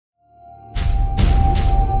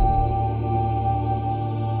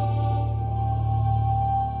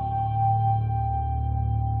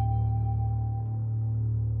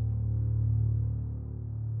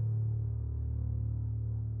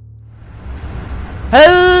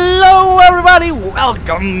Hello everybody,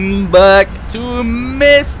 welcome back to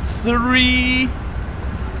Myst 3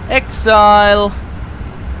 Exile,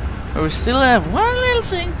 where we still have one little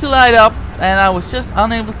thing to light up, and I was just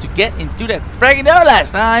unable to get into that fragging door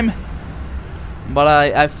last time. But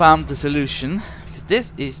I found the solution, because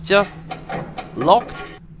this is just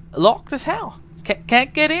locked as hell.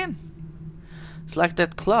 Can't get in. It's like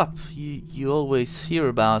that club you always hear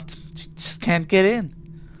about, you just can't get in.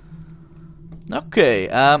 Okay,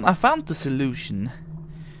 I found the solution,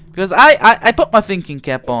 because I put my thinking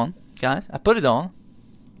cap on, guys. I put it on.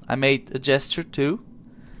 I made a gesture too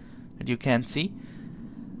that you can't see.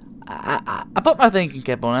 I put my thinking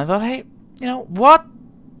cap on. I thought, hey, you know what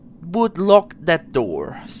would lock that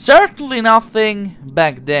door? Certainly nothing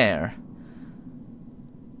back there.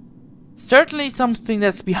 Certainly something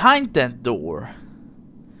that's behind that door.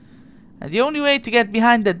 And the only way to get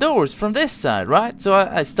behind that door is from this side, right? So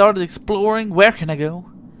I started exploring. Where can I go?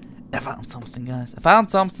 I found something, guys. I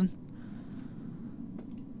found something.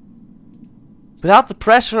 Without the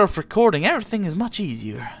pressure of recording, everything is much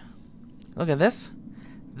easier. Look at this.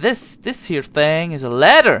 This here thing is a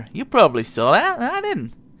ladder. You probably saw that. I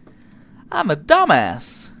didn't. I'm a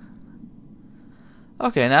dumbass.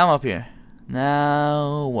 Okay, now I'm up here.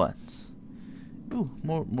 Now what? Ooh,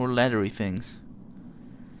 more laddery things.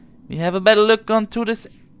 We have a better look onto this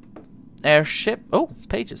airship. Oh,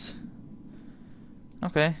 pages.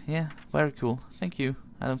 Okay, yeah, very cool. Thank you.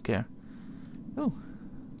 I don't care. Ooh.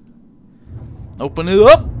 Open it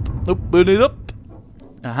up! Open it up!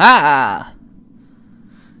 Aha!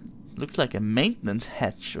 Looks like a maintenance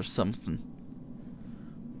hatch or something.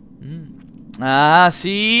 Ah,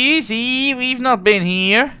 see, we've not been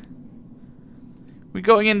here. We're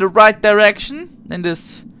going in the right direction in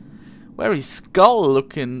this very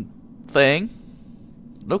skull-looking thing.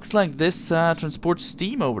 Looks like this transports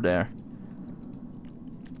steam over there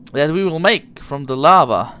that we will make from the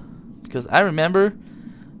lava, because I remember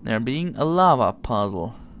there being a lava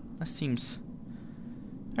puzzle. That seems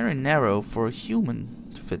very narrow for a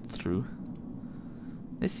human to fit through.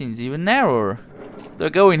 This seems even narrower. Do I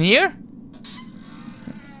go in here?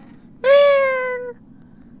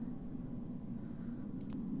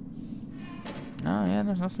 Oh yeah,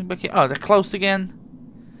 there's nothing back here. Oh, they're closed again.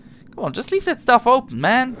 Come on, just leave that stuff open,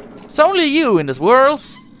 man. It's only you in this world.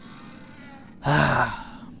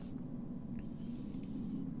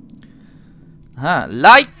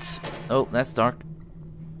 Light. Oh, that's dark.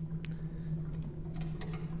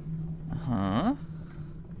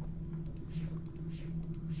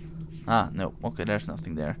 No. Okay, there's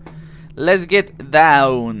nothing there. Let's get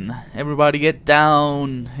down. Everybody get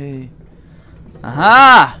down. Hey.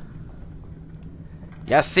 Aha!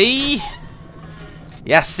 You see?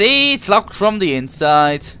 You see? It's locked from the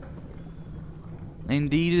inside.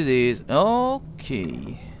 Indeed it is.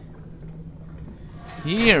 Okay.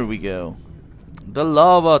 Here we go. The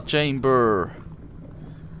lava chamber.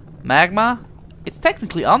 Magma? It's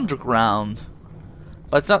technically underground,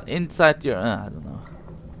 but it's not inside your... I don't know.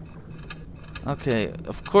 Okay,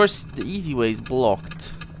 of course the easy way is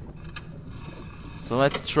blocked. So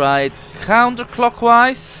let's try it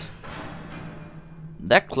counterclockwise.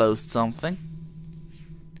 That closed something.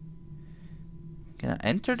 Can I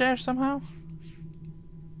enter there somehow?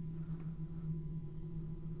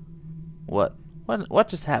 What? What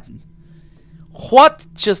just happened? What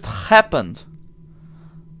just happened?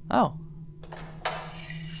 Oh.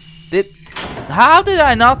 How did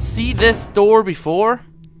I not see this door before?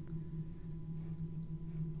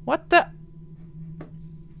 What the?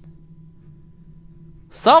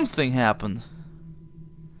 Something happened.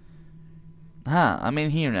 I'm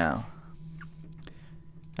in here now.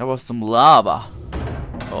 There was some lava.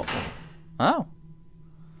 Oh.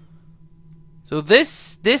 So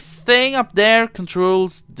this thing up there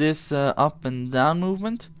controls this up and down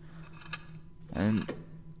movement. And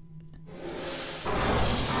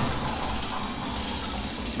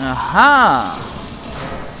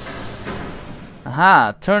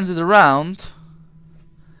turns it around.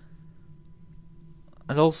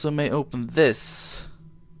 It also may open this.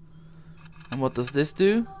 And what does this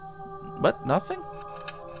do? What? Nothing?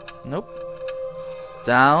 Nope.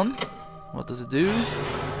 Down. What does it do?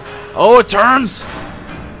 Oh, it turns!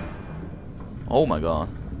 Oh my god.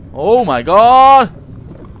 Oh my god!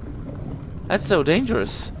 That's so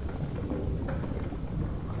dangerous.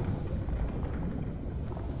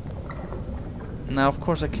 Now, of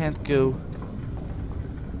course, I can't go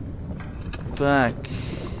back.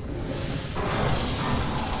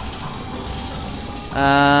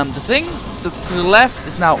 The thing to the left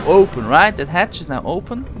is now open, right? That hatch is now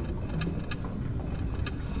open.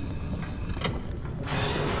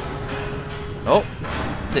 Oh,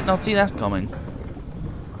 did not see that coming.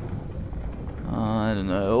 I don't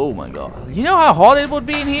know. Oh my god. You know how hot it would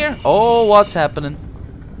be in here? Oh, what's happening?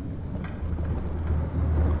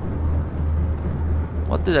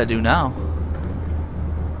 What did I do now?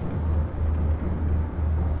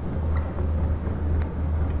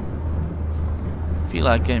 Feel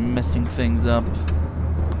like I'm messing things up.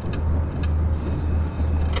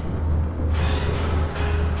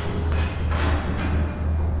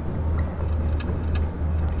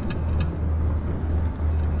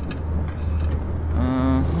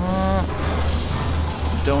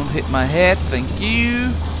 Don't hit my head, thank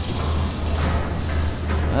you.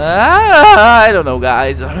 I don't know,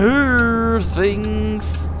 guys.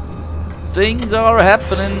 Things are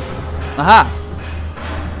happening. Aha!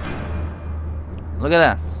 Look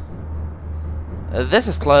at that. This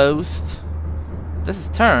is closed. This is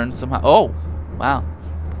turned somehow. Oh, wow.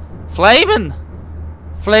 Flaming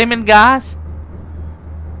guys.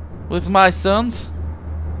 With my sons.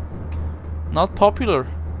 Not popular.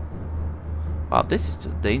 Wow, this is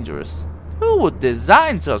just dangerous. Who would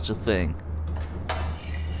design such a thing?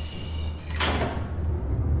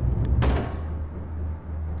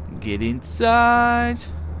 Get inside.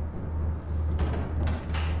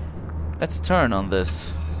 Let's turn on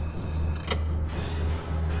this.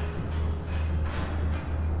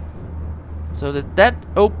 So did that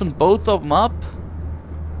open both of them up?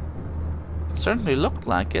 It certainly looked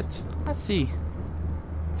like it. Let's see.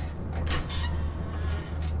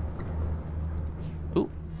 Ooh.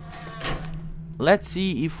 Let's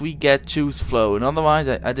see if we get choose flow. And otherwise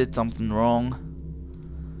I did something wrong.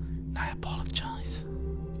 I apologize.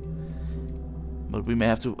 But we may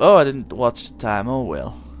have to... Oh, I didn't watch the time. Oh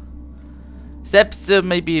well. Steps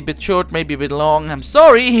maybe a bit short, maybe a bit long. I'm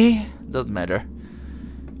sorry. Doesn't matter.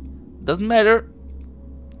 Doesn't matter.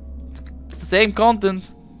 It's the same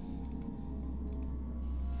content.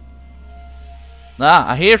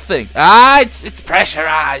 Ah, I hear things. Ah, it's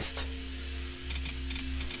pressurized.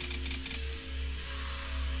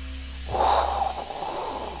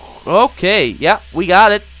 Okay, yeah, we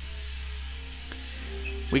got it.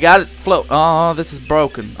 We got it. Float. Oh, this is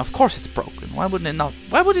broken. Of course it's broken. Why wouldn't it not?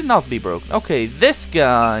 Why would it not be broken? Okay, this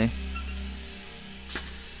guy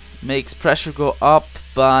makes pressure go up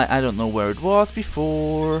by, I don't know where it was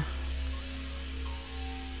before.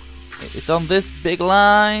 It's on this big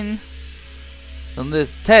line. It's on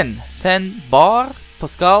this 10 bar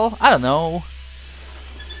Pascal. I don't know.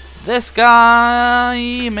 This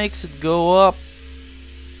guy makes it go up.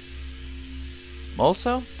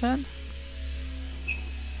 Also 10.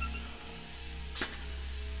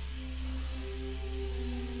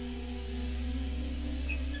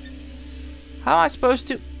 How am I supposed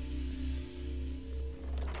to?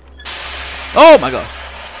 Oh my gosh!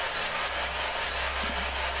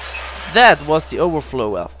 That was the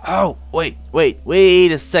overflow valve. Oh, wait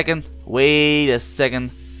a second. Wait a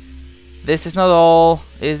second. This is not all,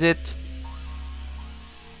 is it?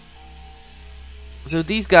 So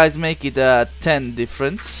these guys make it 10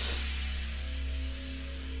 difference.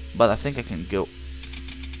 But I think I can go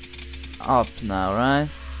up now, right?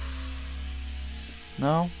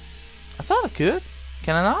 No? I thought I could.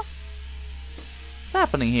 Can I not? What's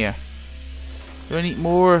happening here? Do I need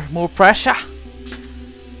more pressure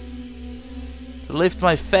to lift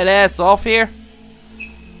my fat ass off here?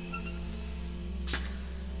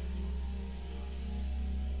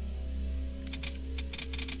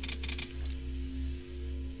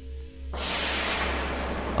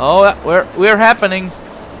 Oh, we're happening.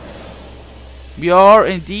 We are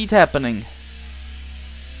indeed happening.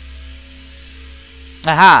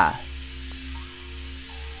 Aha.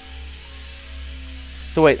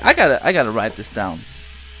 So wait, I gotta write this down.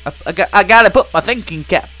 I gotta put my thinking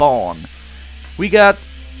cap on. We got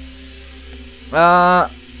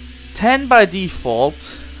 10 by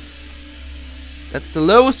default. That's the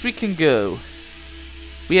lowest we can go.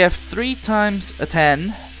 We have 3 times a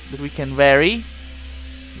 10 that we can vary.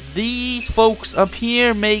 These folks up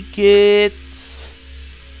here make it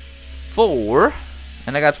 4,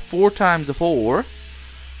 and I got 4 times a 4.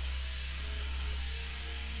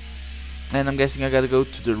 And I'm guessing I gotta go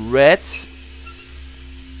to the reds,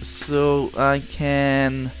 so I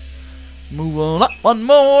can move on up one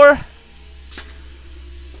more.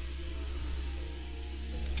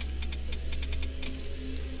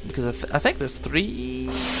 Because I think there's 3.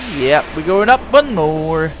 Yeah, we're going up one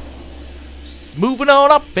more. Moving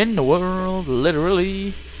on up in the world,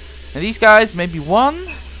 literally. And these guys, maybe 1.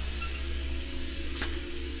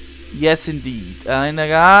 Yes, indeed. And I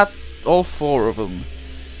got all 4 of them.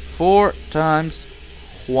 4 times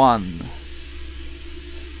 1.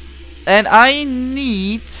 And I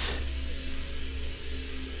need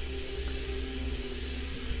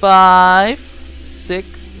 5,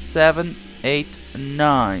 6, 7, 8,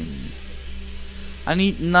 9. I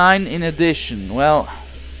need 9 in addition. Well,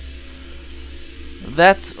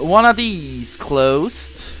 that's one of these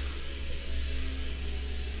closed.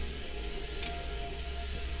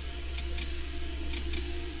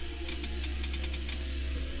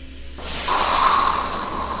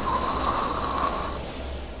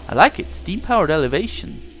 I like it. Steam powered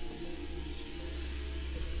elevation.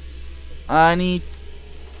 I need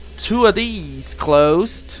 2 of these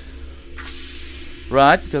closed.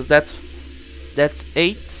 Right, because that's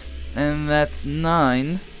 8 and that's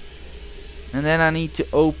 9. And then I need to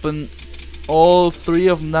open all 3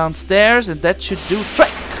 of them downstairs, and that should do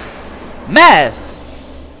trick. Math.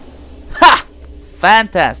 Ha!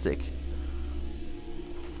 Fantastic.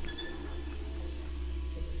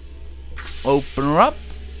 Open her up.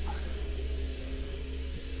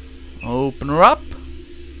 Open her up.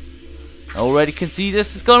 Already can see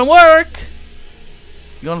this is gonna work.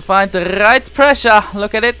 You're gonna find the right pressure.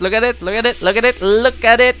 Look at it, look at it, look at it, look at it, look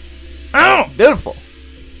at it. Oh, beautiful.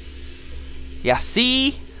 Yeah,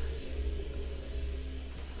 see?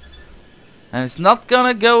 And it's not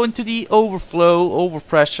gonna go into the overflow,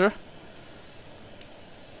 overpressure.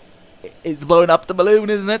 It's blowing up the balloon,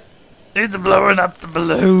 isn't it? It's blowing up the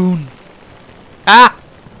balloon. Ah!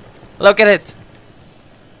 Look at it.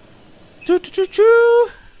 Choo choo choo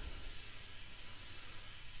choo.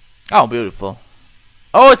 Oh, beautiful.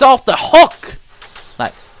 Oh, it's off the hook!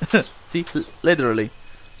 Like, see? Literally.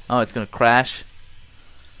 Oh, it's gonna crash.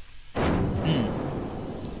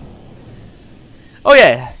 Oh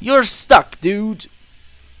yeah, you're stuck, dude.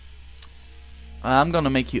 I'm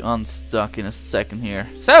gonna make you unstuck in a second here.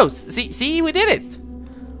 So, see, we did it.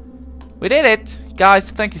 We did it.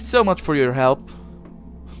 Guys, thank you so much for your help.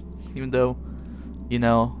 Even though, you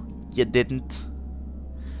know, you didn't.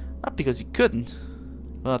 Not because you couldn't,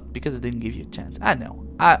 but because I didn't give you a chance. I know.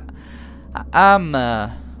 I'm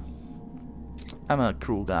a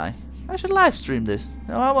cruel guy. I should live stream this.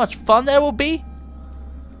 You know how much fun that will be?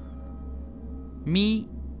 Me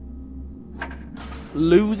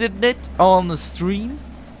losing it on the stream.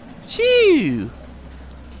 Chew.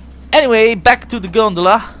 Anyway, back to the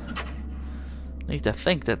gondola. At least I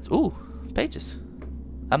think that. Ooh, pages.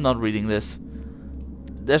 I'm not reading this.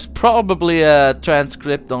 There's probably a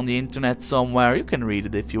transcript on the internet somewhere. You can read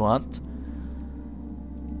it if you want.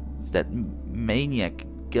 It's that maniac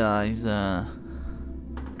guy's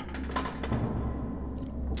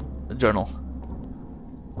journal.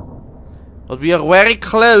 But we are very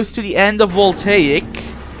close to the end of Voltaic.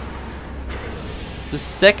 The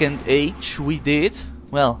second age we did.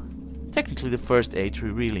 Well, technically the first age we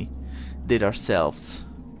really did ourselves.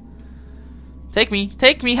 Take me,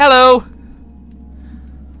 hello!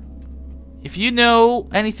 If you know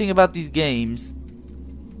anything about these games,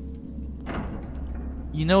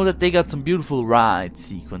 you know that they got some beautiful ride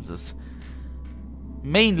sequences.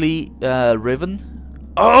 Mainly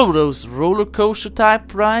Riven. Oh, those roller coaster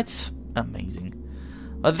type rides. Amazing.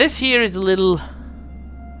 But this here is a little...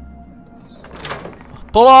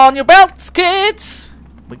 Pull on your belts, kids!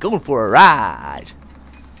 We're going for a ride.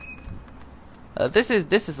 This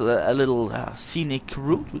is a little scenic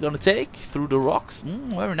route we're gonna take through the rocks.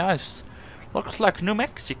 Very nice. Looks like New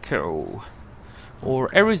Mexico. Or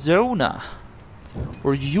Arizona.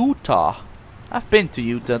 Or Utah. I've been to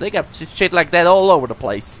Utah. They got shit like that all over the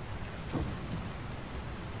place.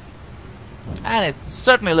 And it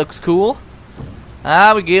certainly looks cool.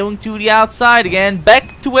 We're going to the outside again.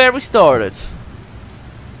 Back to where we started.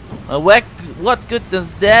 What good does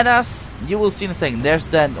that us? You will see in a second. There's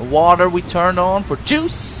that water we turned on for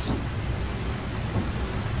juice.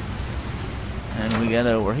 And we get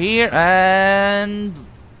over here. And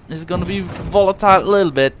this is going to be volatile a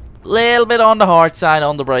little bit. Little bit on the hard side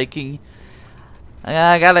on the braking.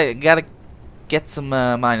 I gotta get some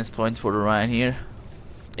minus points for the ride here.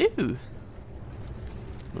 Ew.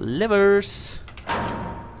 Livers.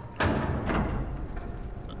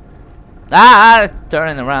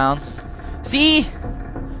 Turning around. See?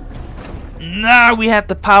 Now we have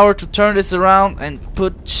the power to turn this around and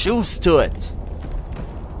put juice to it.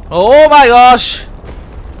 Oh my gosh.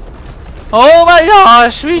 Oh my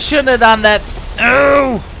gosh. We shouldn't have done that.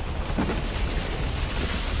 Oh.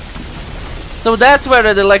 So that's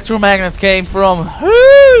where the electromagnet came from.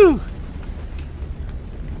 Woo!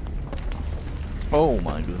 Oh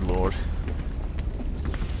my good lord.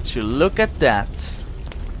 Would you look at that?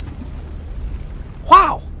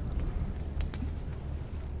 Wow!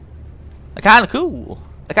 Kinda cool.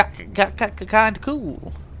 Kinda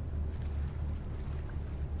cool.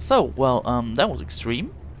 So, well, that was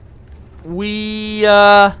extreme. We,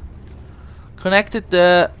 connected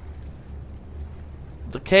the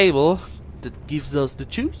cable that gives us the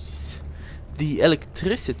juice, the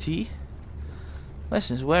electricity.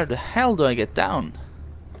 Question is, where the hell do I get down?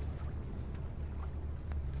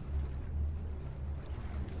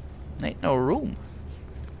 Ain't no room.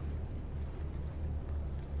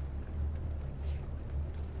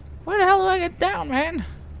 Where the hell do I get down, man?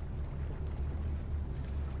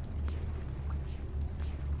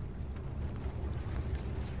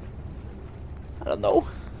 I don't know.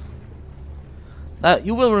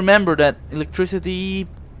 You will remember that electricity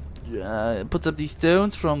puts up these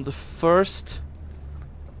stones from the first.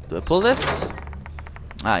 Do I pull this?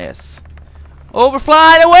 Ah, yes.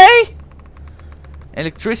 Overflying away!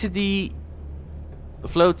 Electricity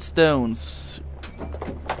floats stones.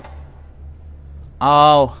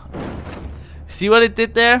 Oh. See what it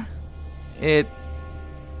did there? It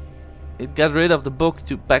got rid of the book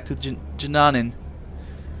to back to Jananin.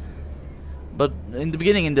 But in the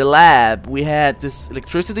beginning in the lab we had this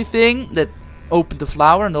electricity thing that opened the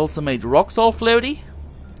flower and also made the rocks all floaty.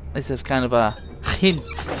 This is kind of a hint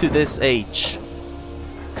to this age.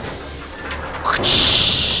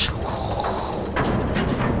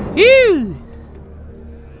 Phew!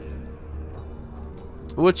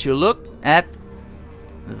 Would you look at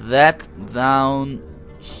that down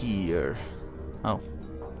here? Oh.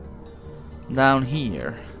 Down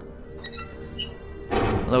here.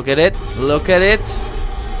 Look at it. Look at it.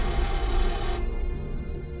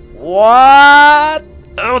 What?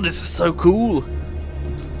 Oh, this is so cool.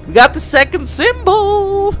 We got the second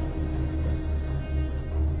symbol.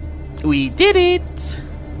 We did it.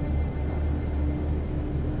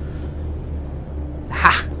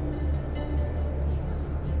 Ha.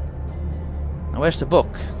 Now where's the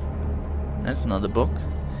book? That's not the book.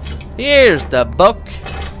 Here's the book.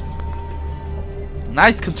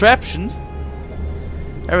 Nice contraption.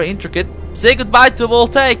 Very intricate. Say goodbye to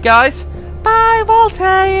Voltaic, guys. Bye,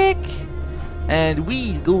 Voltaic. And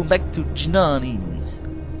we going back to Jnanin.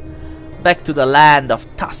 Back to the land of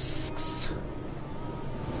tusks.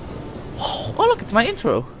 Oh, look, it's my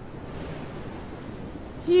intro.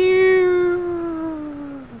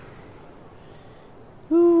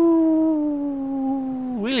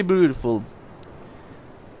 Ooh, really beautiful.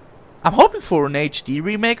 I'm hoping for an HD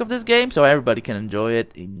remake of this game so everybody can enjoy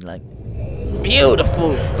it in like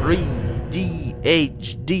beautiful 3D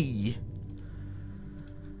HD.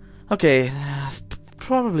 Okay, there's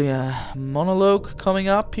probably a monologue coming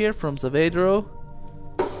up here from Saavedro.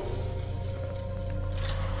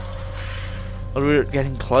 But we're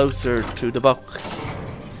getting closer to the book.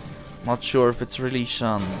 Not sure if it's really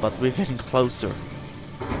shown, but we're getting closer.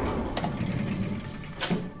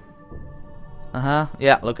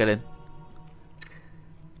 Yeah, look at it.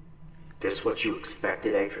 This what you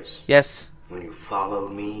expected, Atris? Yes. When you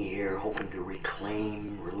followed me here, hoping to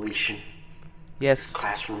reclaim relation? Yes.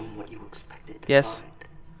 Classroom, what you expected to yes. find?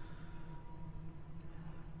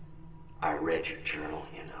 I read your journal,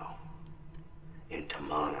 you know. In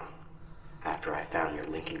Tamana. After I found your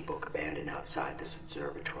linking book abandoned outside this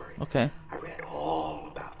observatory. Okay. I read all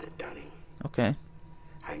about the Dunning. Okay.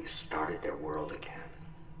 How you started their world again.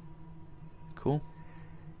 Cool.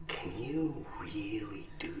 Can you really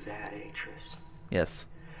do that, Atris? Yes.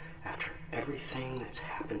 After everything that's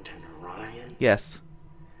happened to Narayan? Yes.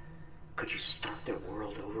 Could you start their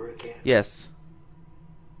world over again? Yes.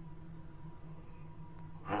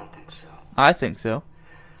 I don't think so. I think so.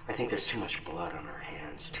 I think there's too much blood on our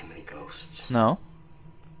hands, too many ghosts. No.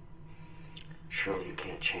 Surely you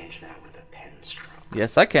can't change that with a pen stroke.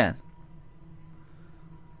 Yes, I can.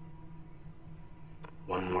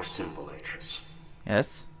 One more symbol, Atris.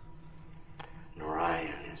 Yes.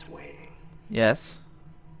 Narayan is waiting. Yes.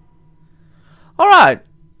 Alright.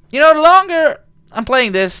 You know, the longer I'm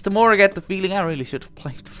playing this, the more I get the feeling I really should have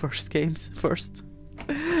played the first games first.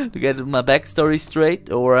 To get my backstory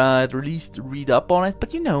straight, or at least read up on it.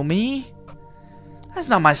 But you know me. That's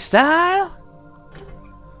not my style.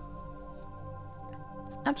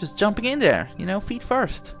 I'm just jumping in there, you know, feet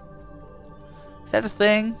first. Is that a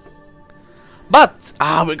thing? But,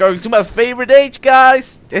 we're going to my favorite age,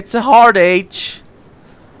 guys. It's a hard age.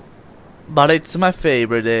 But it's my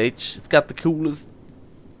favorite age. It's got the coolest...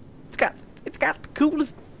 It's got the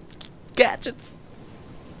coolest gadgets.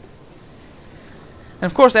 And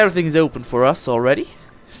of course everything is open for us already.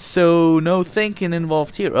 So no thinking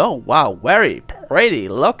involved here. Oh wow, very pretty.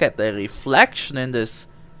 Look at the reflection in this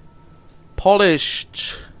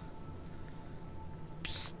polished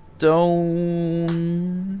stone.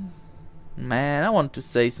 Man, I want to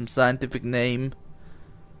say some scientific name.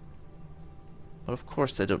 But of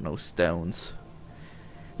course I don't know stones.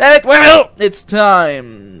 Damn it, well, it's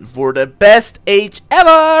time for the best age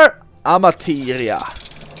ever, Amateria.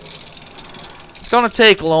 It's gonna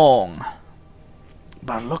take long,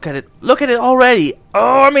 but look at it already.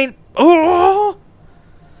 Oh, I mean, oh,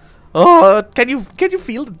 can you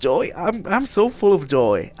feel the joy? I'm so full of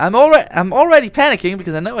joy. I'm already panicking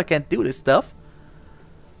because I know I can't do this stuff,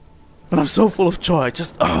 but I'm so full of joy.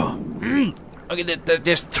 Just look at it.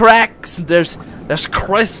 There's tracks, and there's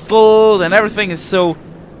crystals, and everything is so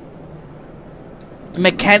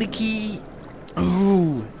mechanic-y.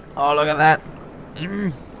 Ooh. Oh, look at that.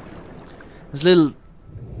 There's little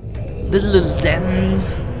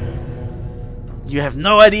dens. You have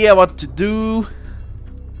no idea what to do.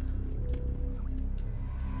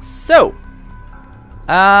 So,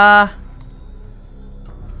 oh,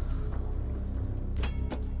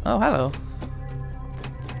 hello.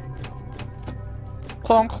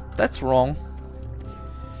 Clonk. That's wrong.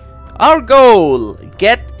 Our goal: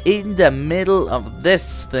 get in the middle of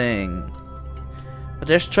this thing. But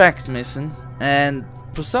there's tracks missing, and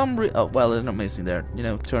for some reason, oh well, they're not missing. They're, you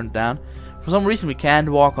know, turned down. For some reason, we can't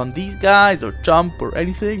walk on these guys or jump or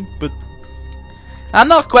anything. But I'm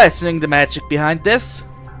not questioning the magic behind this.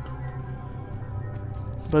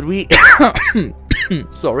 But we,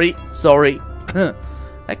 sorry,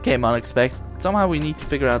 that came unexpected. Somehow we need to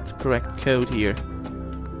figure out the correct code here.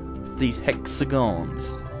 These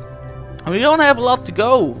hexagons. And we don't have a lot to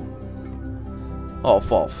go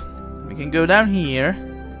off of. We can go down here.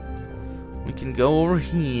 We can go over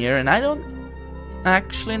here, and I don't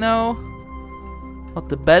actually know what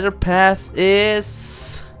the better path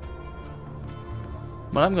is.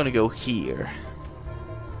 But I'm gonna go here.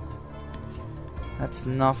 That's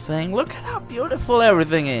nothing. Look at how beautiful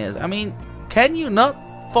everything is. I mean, can you not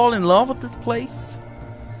fall in love with this place?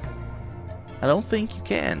 I don't think you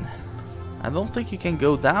can. I don't think you can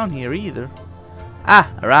go down here either.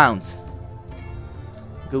 Ah, around.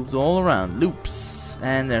 Goes all around. Loops.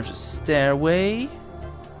 And there's a stairway.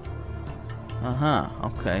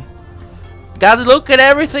 Okay. Gotta look at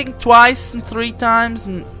everything twice and 3 times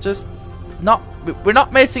and just we're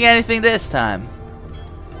not missing anything this time.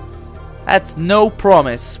 That's no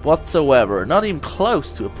promise whatsoever. Not even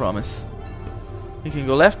close to a promise. We can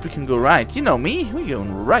go left, we can go right. You know me, we're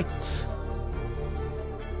going right.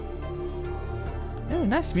 Oh,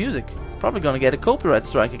 nice music. Probably gonna get a copyright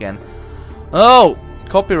strike again. Oh,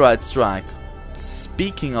 copyright strike.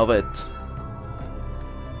 Speaking of it,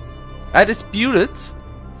 I disputed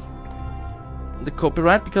the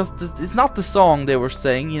copyright because this is not the song they were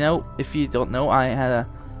saying. You know, if you don't know, I had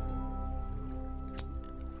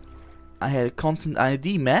a content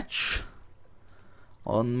ID match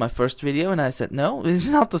on my first video, and I said no, this is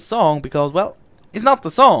not the song because, well, it's not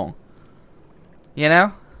the song. You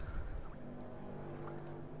know.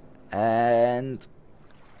 And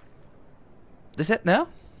they said no,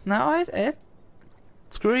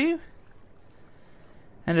 screw you.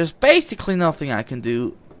 And there's basically nothing I can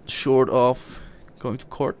do short of going to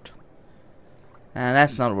court, and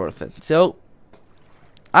that's not worth it. So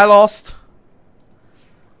I lost.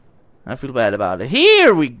 I feel bad about it.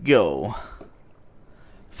 Here we go.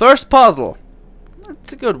 First puzzle.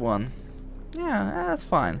 That's a good one. Yeah, that's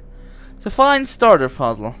fine. It's a fine starter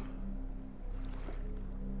puzzle.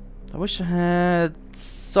 I wish I had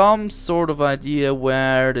some sort of idea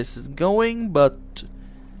where this is going, but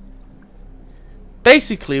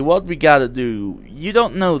basically what we gotta do, you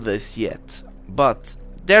don't know this yet, but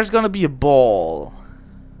there's gonna be a ball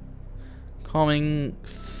coming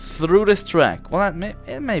through this track. Well,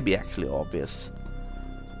 it may be actually obvious.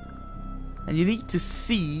 And you need to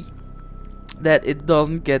see that it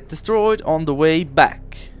doesn't get destroyed on the way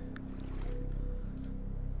back.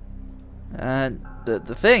 And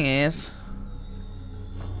the thing is,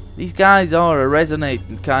 these guys are a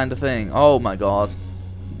resonating kind of thing. Oh my god.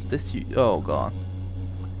 Oh god.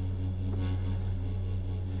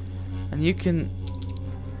 And you can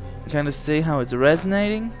kind of see how it's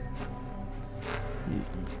resonating.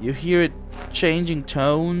 You hear it changing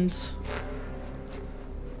tones.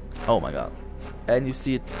 Oh my god. And you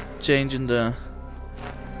see it changing the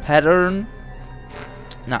pattern.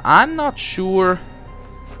 Now I'm not sure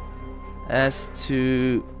as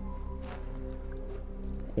to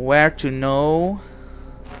where to know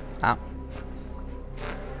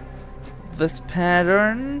this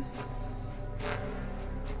pattern,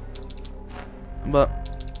 but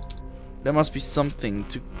there must be something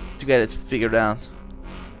to get it figured out.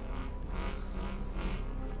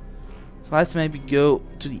 So let's maybe go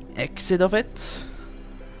to the exit of it.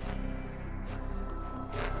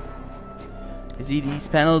 You see, these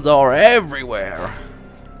panels are everywhere.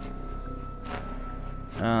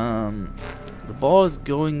 The ball is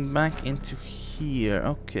going back into here.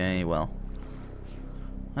 Okay, well.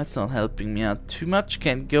 That's not helping me out too much.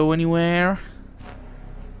 Can't go anywhere.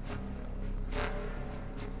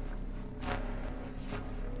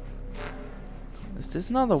 Is this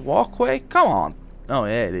not a walkway? Come on. Oh,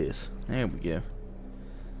 yeah, it is. There we go.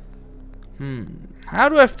 How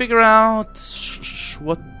do I figure out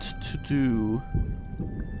what to do?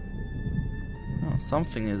 Oh,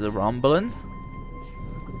 something is a rumbling.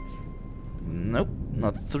 Nope,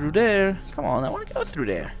 not through there. Come on, I want to go through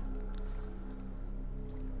there.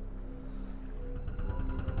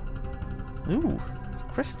 Ooh,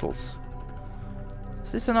 crystals.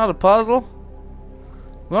 Is this another puzzle?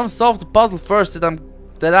 We want to solve the puzzle first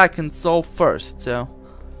that I can solve first, so.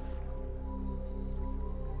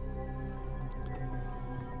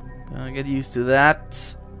 I'll get used to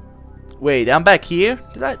that. Wait, I'm back here?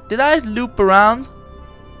 Did I loop around?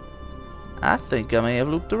 I think I may have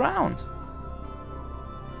looped around.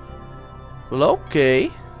 Well,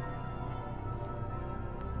 okay.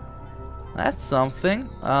 That's something.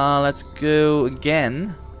 Let's go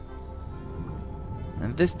again.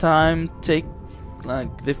 And this time take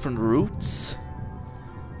like different routes.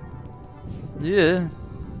 Yeah.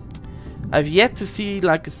 I've yet to see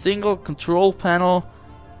like a single control panel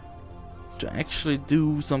to actually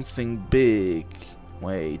do something big.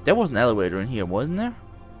 Wait, there was an elevator in here, wasn't there?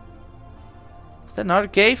 Is that another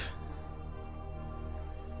cave?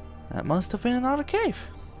 That must have been another cave.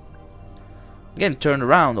 I'm getting turned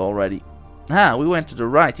around already. Ah, we went to the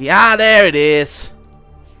right. Yeah, there it is.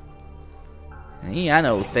 Yeah, I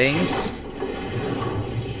know things.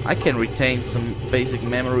 I can retain some basic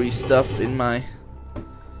memory stuff in my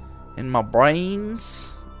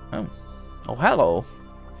brains. Oh, oh, hello.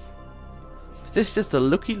 Is this just a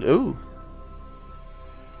looky? Ooh.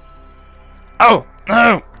 Oh,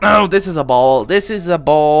 no, no, this is a ball. This is a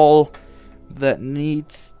ball that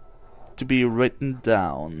needs to be written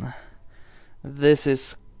down. This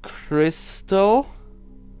is crystal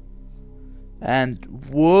and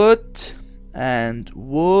wood and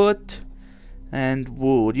wood and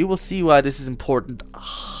wood. You will see why this is important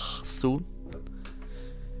soon.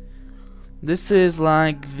 This is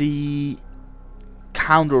like the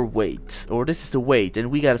counterweight, or this is the weight, and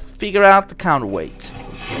we gotta figure out the counterweight.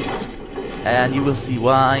 And you will see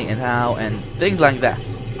why and how and things like that.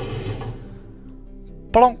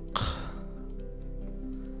 Plonk.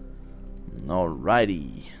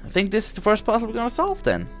 Alrighty. I think this is the first puzzle we're gonna solve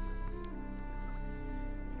then.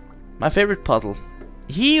 My favorite puzzle.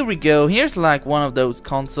 Here we go. Here's like one of those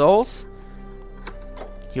consoles.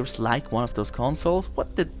 Here's like one of those consoles.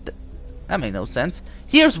 What did that made no sense.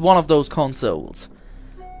 Here's one of those consoles.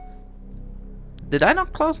 Did I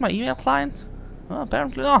not close my email client? Well,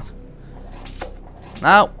 apparently not.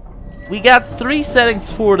 Now, we got 3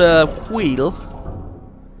 settings for the wheel.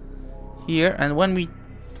 Here, and when we...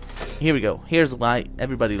 Here we go. Here's why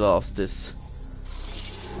everybody loves this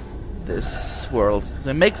world. So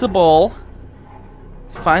it makes a ball.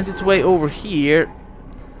 Finds its way over here.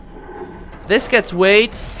 This gets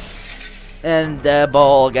weighed. And the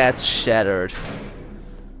ball gets shattered.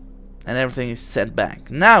 And everything is sent back.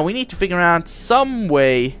 Now we need to figure out some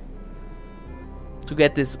way to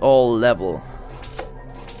get this all level.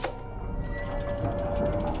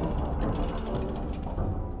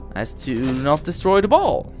 As to not destroy the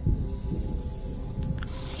ball.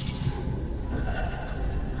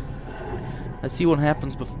 Let's see what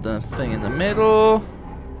happens with the thing in the middle.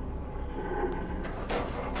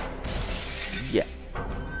 Yeah.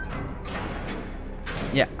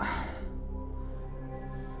 Yeah.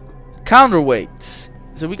 Counterweights.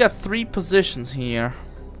 So we got 3 positions here.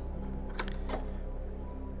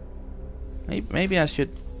 Maybe I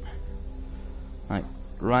should like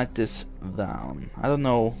write this down. I don't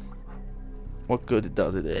know what good it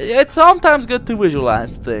does. It's sometimes good to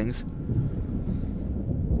visualize things.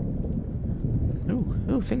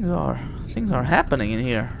 Ooh, things are happening in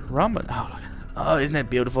here. Rumble. Oh, look at that. Oh, isn't it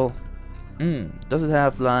beautiful? Does it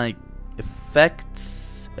have like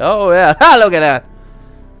effects? Oh yeah. Ha, look at that.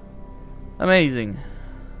 Amazing.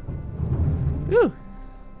 Ooh.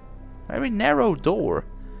 Very narrow door.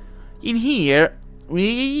 In here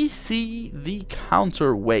we see the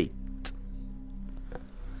counterweight.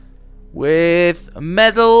 With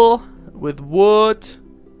metal, with wood,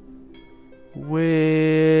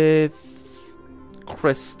 with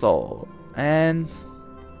crystal, and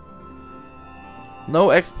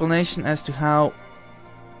no explanation as to how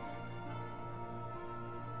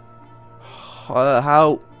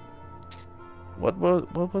what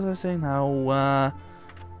was I saying? How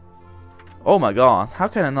oh my god, how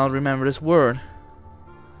can I not remember this word?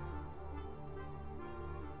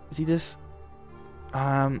 See this?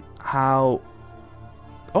 how...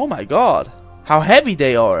 Oh my god! How heavy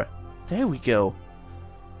they are! There we go.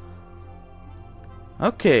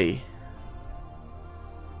 Okay.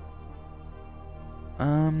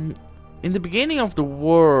 In the beginning of the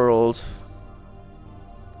world...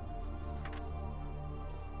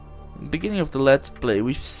 In the beginning of the Let's Play,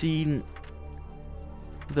 we've seen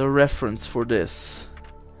the reference for this.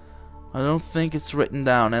 I don't think it's written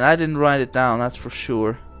down, and I didn't write it down, that's for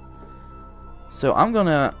sure. So I'm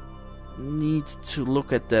gonna need to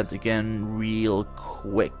look at that again real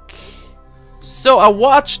quick. So I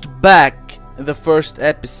watched back the first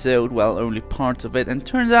episode, well, only parts of it, and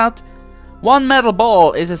turns out one metal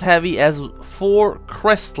ball is as heavy as 4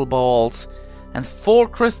 crystal balls. And 4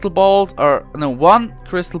 crystal balls are... No, 1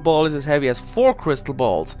 crystal ball is as heavy as 4 crystal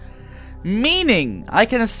balls. Meaning, I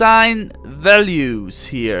can assign values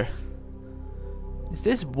here. Is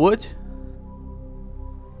this wood?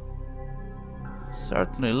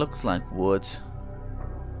 Certainly looks like wood.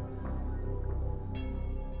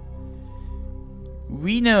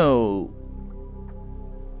 We know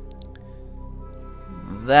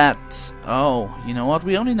that... Oh, you know what?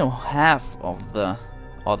 We only know half of the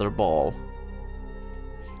other ball.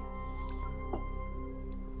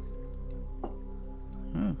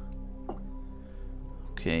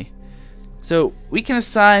 Okay. So, we can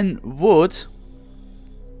assign wood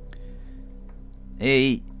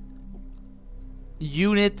a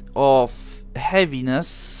unit of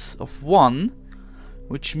heaviness of 1,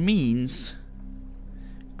 which means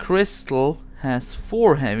crystal has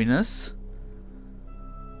 4 heaviness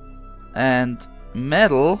and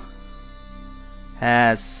metal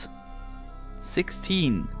has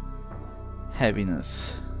 16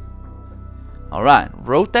 heaviness. Alright,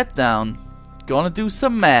 wrote that down. Gonna do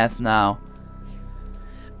some math now.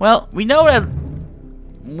 Well, we know that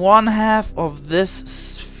 1/2 of this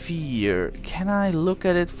sphere. Can I look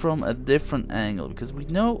at it from a different angle? Because we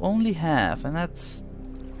know only half, and that's,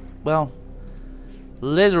 well,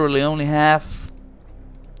 literally only half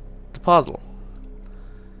the puzzle.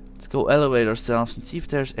 Let's go elevate ourselves and see if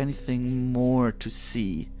there's anything more to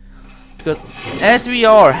see. Because as we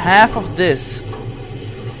are, half of this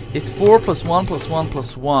is 4 plus 1 plus 1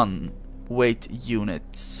 plus 1 weight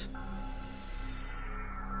units.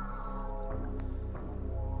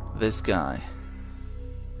 This guy.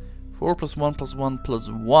 4 plus 1 plus 1 plus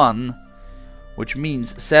 1, which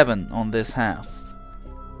means 7 on this half.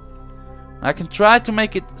 I can try to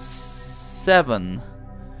make it 7.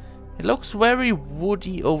 It looks very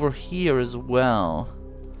woody over here as well.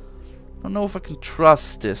 I don't know if I can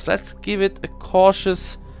trust this. Let's give it a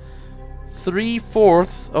cautious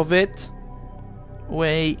 3/4 of it.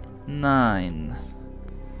 Weigh 9.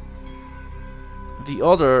 The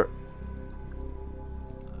other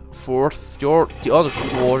fourth, the other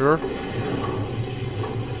quarter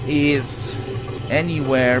is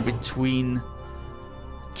anywhere between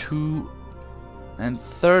 2 and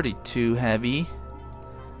 32 heavy.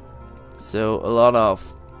 So a lot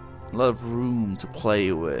of room to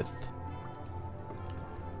play with.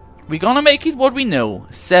 We're gonna make it what we know.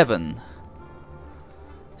 7.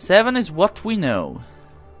 7 is what we know.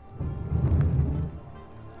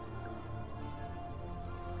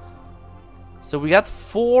 So we got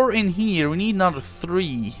 4 in here. We need another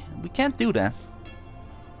 3. We can't do that.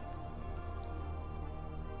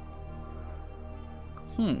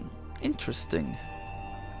 Interesting.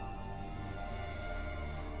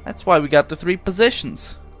 That's why we got the 3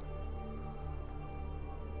 positions.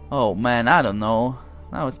 Oh man, I don't know.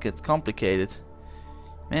 Now it gets complicated.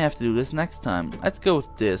 May have to do this next time. Let's go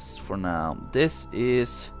with this for now. This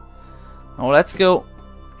is... Oh, let's go...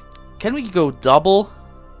 Can we go double?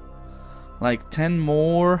 Like 10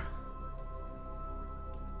 more?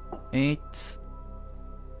 8...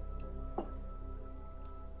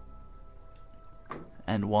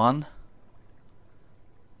 and 1?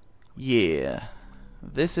 Yeah.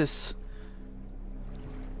 This is...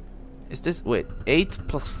 Is this... Wait, 8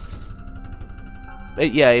 plus...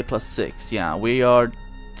 8, yeah, 8 plus 6. Yeah, we are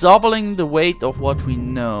doubling the weight of what we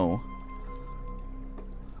know.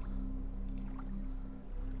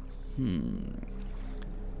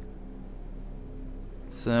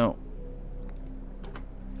 So...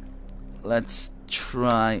 let's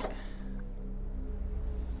try...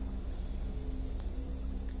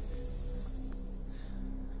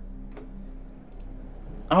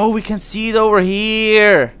 Oh, we can see it over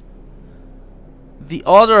here! The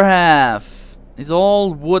other half is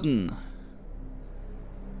all wooden.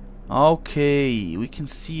 Okay, we can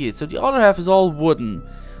see it. So the other half is all wooden.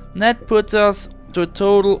 And that puts us to a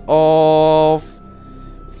total of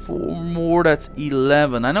 4 more, that's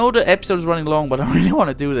 11. I know the episode is running long, but I really want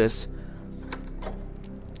to do this.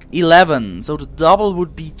 11. So the double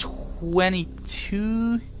would be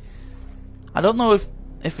 22. I don't know if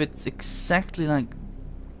it's exactly like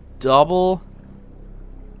double.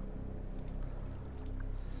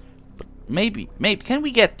 But maybe can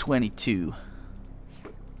we get 22?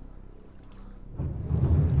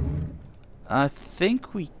 I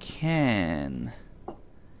think we can.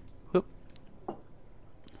 Whoop.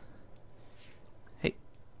 Hey.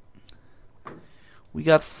 We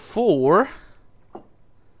got 4.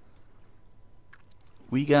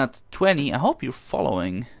 We got 20. I hope you're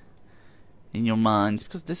following in your minds,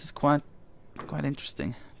 because this is quite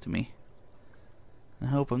interesting to me. I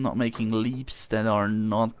hope I'm not making leaps that are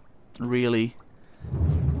not really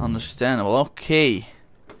understandable. Okay.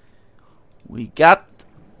 We got,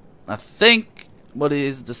 I think, what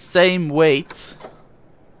is the same weight.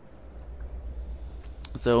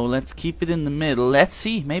 So let's keep it in the middle. Let's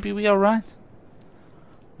see. Maybe we are right.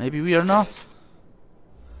 Maybe we are not.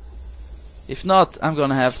 If not, I'm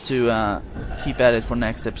gonna have to keep at it for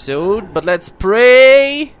next episode. But let's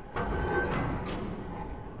pray.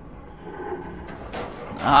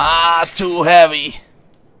 Ah, too heavy.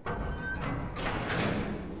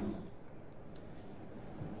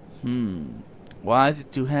 Why is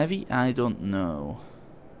it too heavy? I don't know.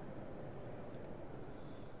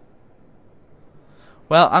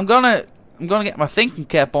 Well, I'm gonna get my thinking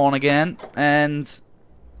cap on again, and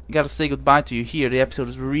gotta say goodbye to you here. The episode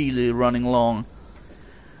is really running long.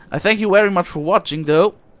 I thank you very much for watching,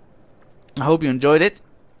 though. I hope you enjoyed it.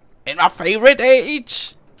 In my favorite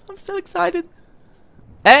age. I'm so excited.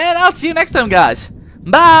 And I'll see you next time, guys.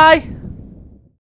 Bye!